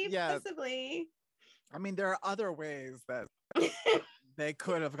 could be possibly. I mean, there are other ways that they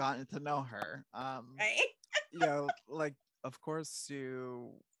could have gotten to know her. Right? Like, of course,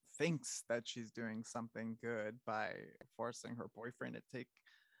 Sue thinks that she's doing something good by forcing her boyfriend to take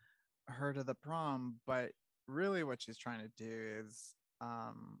her to the prom, but really what she's trying to do is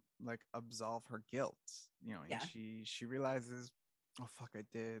like absolve her guilt, and she realizes, oh fuck, I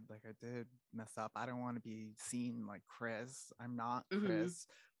did mess up. I don't want to be seen like Chris. I'm not Chris.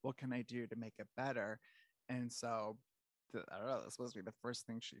 What can I do to make it better? And so I don't know, that's supposed to be the first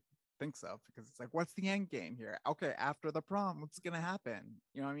thing she thinks of, because it's like, what's the end game here? Okay, after the prom, what's gonna happen?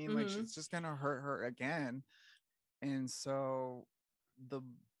 You know what I mean? Like, she's just gonna hurt her again. And so the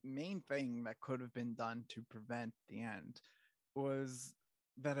main thing that could have been done to prevent the end was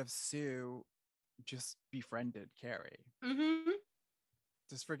that if Sue just befriended Carrie.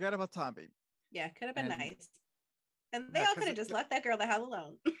 Just forget about Tommy. Yeah, could have been nice. And they all could have just left that girl the hell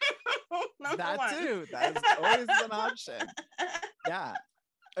alone. That too. That's always an option. Yeah.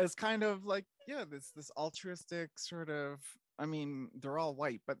 It's kind of like, this altruistic sort of, I mean, they're all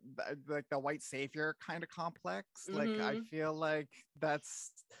white, but like the white savior kind of complex. Like, I feel like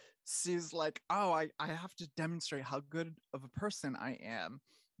that's, she's like, oh, I have to demonstrate how good of a person I am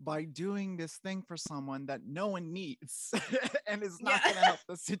by doing this thing for someone that no one needs and is not going to help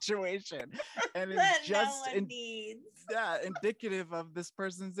the situation, and it's just indicative of this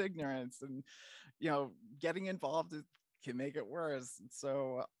person's ignorance, and getting involved can make it worse.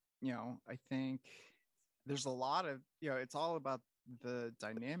 So I think there's a lot of, it's all about the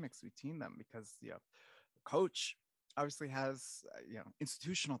dynamics between them, because the coach obviously has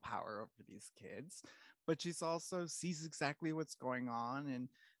institutional power over these kids, but she's also sees exactly what's going on. And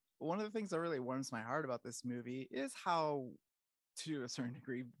one of the things that really warms my heart about this movie is how, to a certain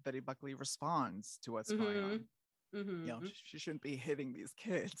degree, Betty Buckley responds to what's going on. She shouldn't be hitting these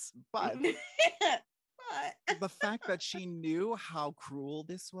kids, but the fact that she knew how cruel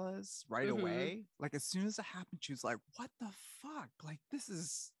this was right away, like as soon as it happened, she was like, what the fuck? Like, this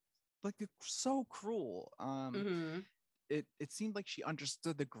is like so cruel. It seemed like she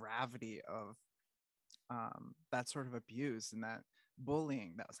understood the gravity of that sort of abuse and that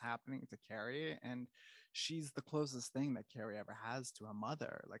bullying that was happening to Carrie. And she's the closest thing that Carrie ever has to a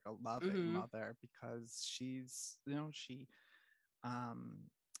mother, like a loving mother, because she's, she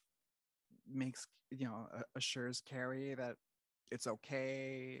makes, assures Carrie that it's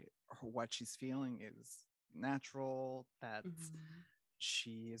okay, what she's feeling is natural, that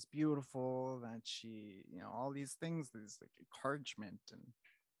she is beautiful, that she, all these things, there's like encouragement, and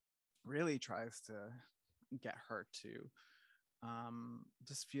really tries to get her to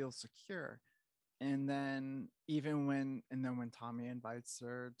just feel secure. And then when Tommy invites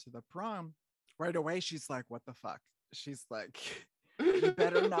her to the prom, right away she's like, what the fuck? She's like, you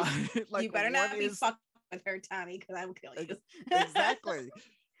better not like, you better not be fucking with her, Tommy, because I will kill you. Exactly.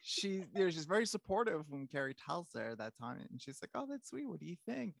 She's very supportive when Carrie tells her that time, and she's like, oh, that's sweet, what do you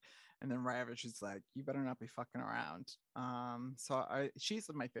think? And then right after, she's like, you better not be fucking around. So she's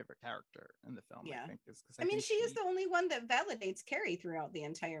my favorite character in the film. I think is because I mean, she is the only one that validates Carrie throughout the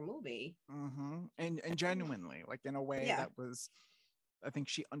entire movie. And genuinely, like, in a way that was, I think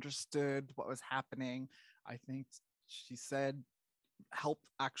she understood what was happening. I think she said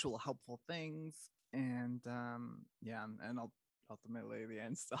helpful things, and and ultimately the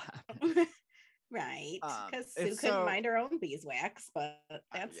end still happened. Right. Because Sue It's couldn't so mind her own beeswax, but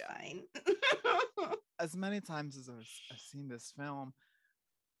that's yeah. fine. As many times as I've seen this film,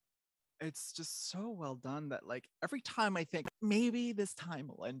 it's just so well done that like every time I think maybe this time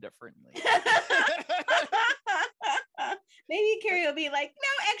will end differently. Maybe Like, Carrie will be like, no,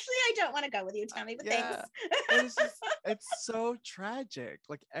 actually, I don't want to go with you, Tommy, but thanks. yeah, but it's so tragic.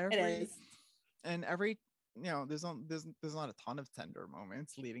 Like It is. every there's not a ton of tender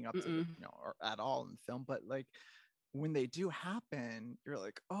moments leading up to the Mm-mm. or at all in the film, but like when they do happen, you're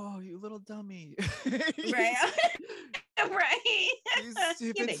like, oh, you little dummy. Right. Right. These You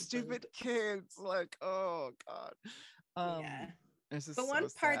stupid, big stupid boob. kids. Like, oh god. Yeah. This is But so one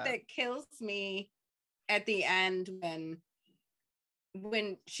part sad. that kills me at the end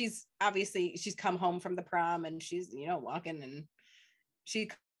when she's come home from the prom and she's walking and she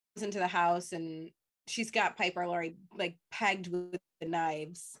comes into the house and she's got Piper Laurie like pegged with the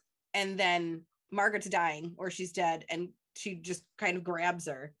knives, and then Margaret's dying or she's dead, and she just kind of grabs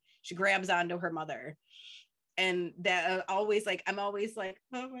her. She grabs onto her mother, and that always like I'm always like,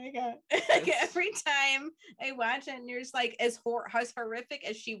 oh my god. Like every time I watch it, and you're just like, as horrific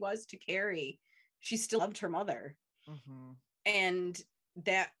as she was to Carrie, she still loved her mother. Mm-hmm. And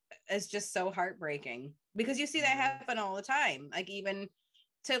that is just so heartbreaking because you see that happen all the time, like even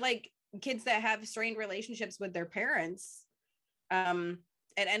to like kids that have strained relationships with their parents, at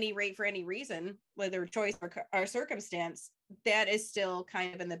any rate for any reason, whether choice or circumstance, that is still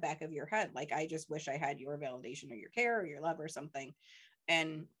kind of in the back of your head, like, I just wish I had your validation or your care or your love or something.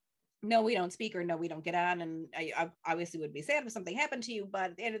 And no, we don't speak, or no, we don't get on, and I obviously would be sad if something happened to you,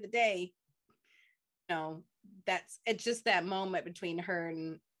 but at the end of the day, that's it's just that moment between her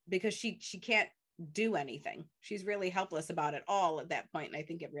and, because she can't do anything, she's really helpless about it all at that point, and I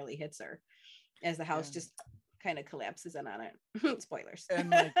think it really hits her as the house just kind of collapses in on it. Spoilers.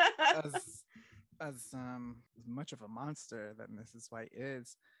 And like as much of a monster that Mrs. White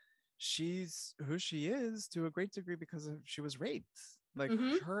is, she's who she is to a great degree because she was raped. Like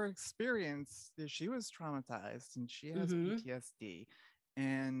her experience, she was traumatized and she has PTSD.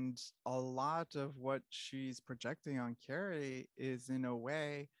 And a lot of what she's projecting on Carrie is, in a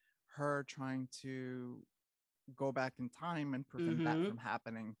way, her trying to go back in time and prevent that from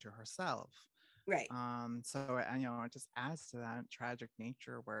happening to herself. Right. So it just adds to that tragic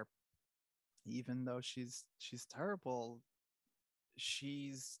nature where even though she's terrible,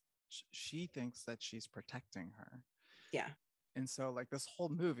 she thinks that she's protecting her. Yeah. And so like this whole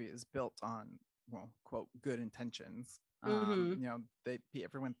movie is built on, well, quote, good intentions.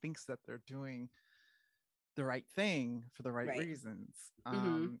 Everyone thinks that they're doing the right thing for the right reasons.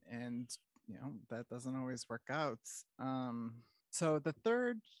 And that doesn't always work out. So the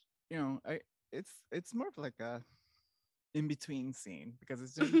third, it's more of like a in between scene, because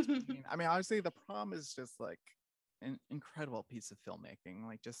it's in between. I mean, obviously the prom is just like an incredible piece of filmmaking,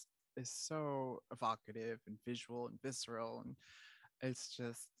 like just is so evocative and visual and visceral, and it's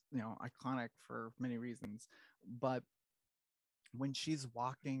just iconic for many reasons. But when she's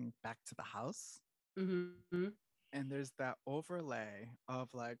walking back to the house, and there's that overlay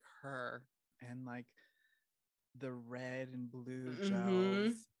of like her and like the red and blue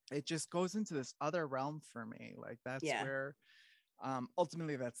gels, it just goes into this other realm for me. Like that's where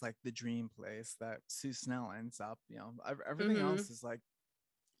ultimately that's like the dream place that Sue Snell ends up. Everything else is like,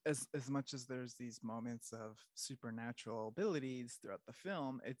 as much as there's these moments of supernatural abilities throughout the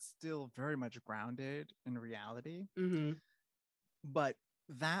film, it's still very much grounded in reality. But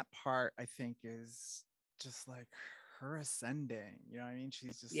that part, I think, is just like her ascending. You know what I mean?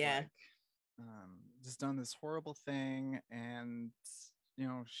 She's just like just done this horrible thing, and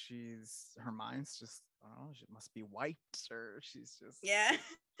her mind's just, I don't know, she must be wiped, or she's just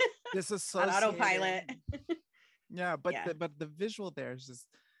disassociated on autopilot. But the visual there is just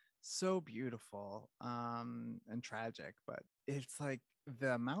so beautiful and tragic. But it's like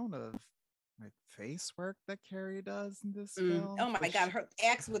the amount of like face work that Carrie does in this film. Oh my god, her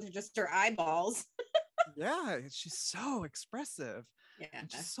acts with just her eyeballs. Yeah, she's so expressive. Yeah,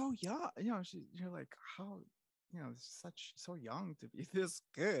 and she's so young. You're like, how so young to be this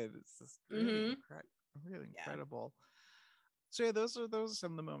good. It's just really really incredible. So yeah, those are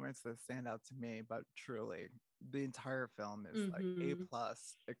some of the moments that stand out to me. But truly, the entire film is like A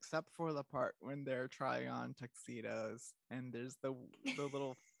plus, except for the part when they're trying on tuxedos and there's the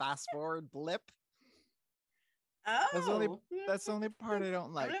little fast forward blip. Oh, that's the only part I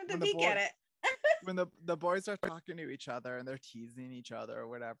don't like. I'm gonna peek at it. When the boys are talking to each other and they're teasing each other or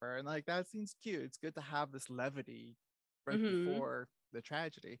whatever, and like that seems cute. It's good to have this levity right before the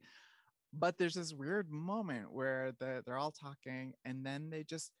tragedy. But there's this weird moment where they're all talking and then they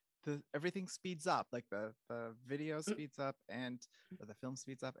just everything speeds up, like the video speeds up or the film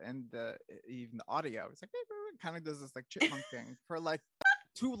speeds up, and even the audio, it's like kind of does this like chipmunk thing for like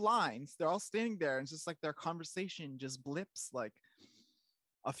 2 lines. They're all standing there, and it's just like their conversation just blips like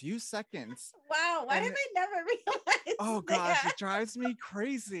a few seconds. Wow, why And have I never realized oh gosh, that? it drives me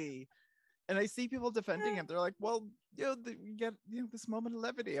crazy. And I see people defending him. They're like, well, we get this moment of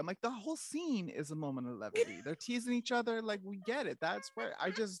levity. I'm like, the whole scene is a moment of levity. They're teasing each other. Like, we get it. That's where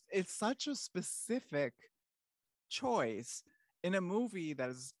it's such a specific choice in a movie that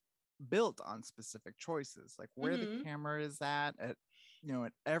is built on specific choices. Like where the camera is at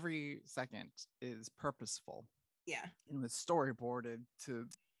every second is purposeful. Yeah. And was storyboarded to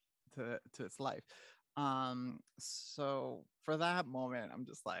its life. So for that moment, I'm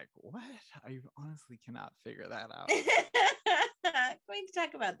just like, what? I honestly cannot figure that out. Going to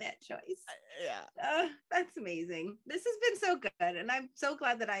talk about that choice. Yeah. That's amazing. This has been so good. And I'm so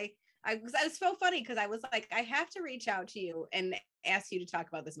glad that I was so funny because I was like, I have to reach out to you and ask you to talk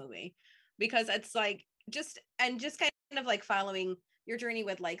about this movie, because it's like just kind of like following your journey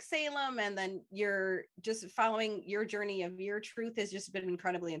with like Salem, and then you're just following your journey of your truth has just been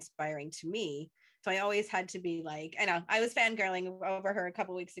incredibly inspiring to me. So I always had to be like, I know I was fangirling over her a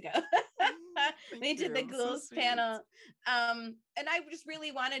couple weeks ago. We did the ghouls panel. And I just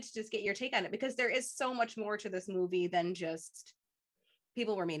really wanted to just get your take on it, because there is so much more to this movie than just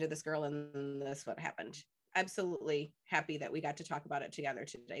people were mean to this girl and this what happened. Absolutely happy that we got to talk about it together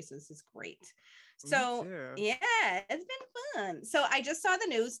today. So this is great. So yeah, it's been fun. So I just saw the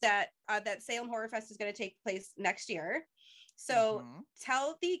news that that Salem Horror Fest is going to take place next year. So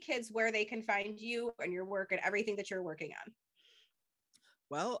tell the kids where they can find you and your work and everything that you're working on.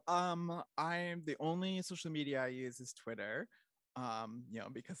 Well, I'm the only social media I use is Twitter.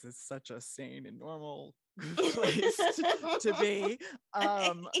 Because it's such a sane and normal place to be.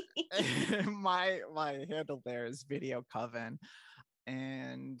 My handle there is Video Coven.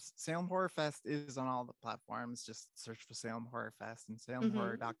 And Salem Horror Fest is on all the platforms. Just search for Salem Horror Fest, and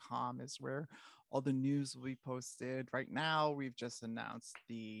salemhorror.com is where all the news will be posted. Right now, we've just announced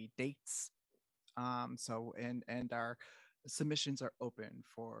the dates. And our submissions are open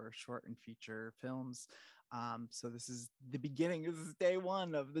for short and feature films. So this is the beginning. This is day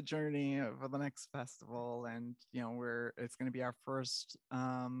one of the journey for the next festival, and it's going to be our first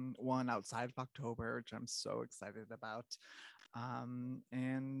one outside of October, which I'm so excited about.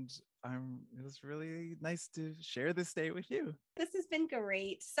 And it was really nice to share this day with you. This has been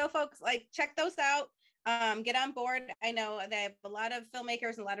great. So folks, like, check those out. Get on board. I know they have a lot of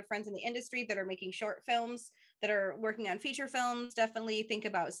filmmakers and a lot of friends in the industry that are making short films, that are working on feature films. Definitely think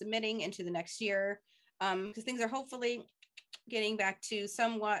about submitting into the next year, because things are hopefully getting back to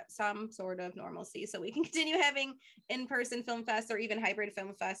some sort of normalcy, so we can continue having in-person film fests or even hybrid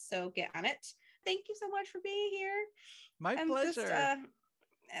film fests. So get on it. Thank you so much for being here. My pleasure.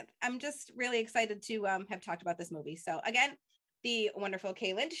 I'm just really excited to have talked about this movie. So again, the wonderful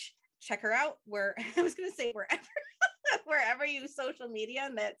Kay Lynch, check her out where I was going to say wherever you use social media,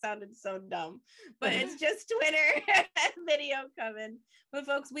 and that sounded so dumb, but it's just Twitter. Video Coven. But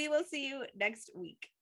folks, we will see you next week.